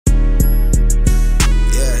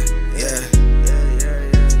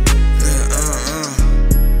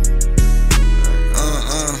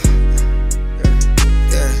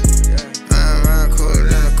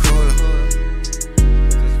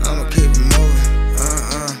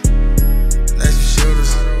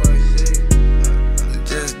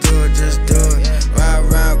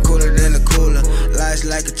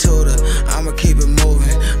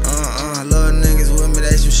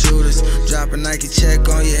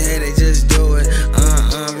head, they just do it.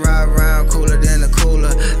 Ride around cooler than a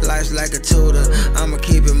cooler. Life's like a tutor, I'ma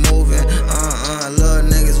keep it moving. Little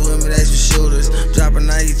niggas with me, they some shooters. Drop a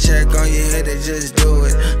Nike check on your head, they just do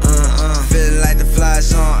it. Feeling like the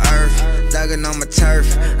flies on earth, thuggin' on my turf.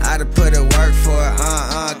 I done put in work for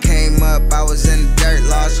it. Came up, I was in the dirt,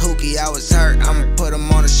 lost Hookie, I was hurt. I'ma put them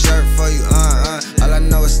on a shirt for you. All I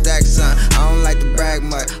know is stack, son. I don't like to brag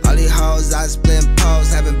much. All these hoes I splitting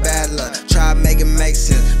poles, having bad luck. Try to make it make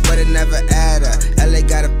sense, but it never add up. LA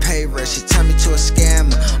got a pay rush, she turned me to a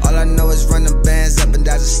scammer. All I know is run them bands up and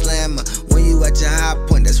dodge a slammer. When you at your high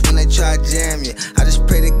point, that's when they try to jam you. I just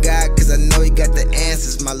pray to God, cause I know he got the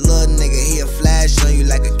answers. My little nigga, he a flash on you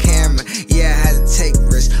like a camera. Yeah, I had to take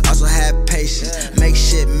risks, also had patience. Make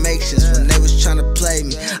shit make sense when they was tryna play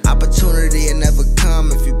me. Opportunity will never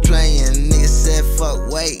come if you playin'. Nigga said fuck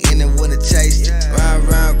waitin' and wouldn't chase it. Ride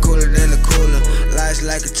around cooler than a cooler. Life's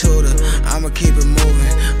like a tutor, I'ma keep it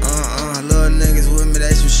moving. Little niggas with me,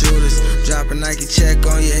 they some shooters. Drop a Nike check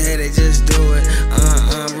on your head, they just do it.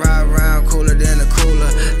 Ride around cooler than a cooler.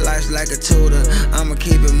 Life's like a tutor, I'ma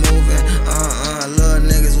keep it moving. Little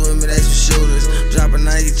niggas with me, they some shooters. Drop a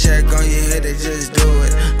Nike check on your head, they just do it.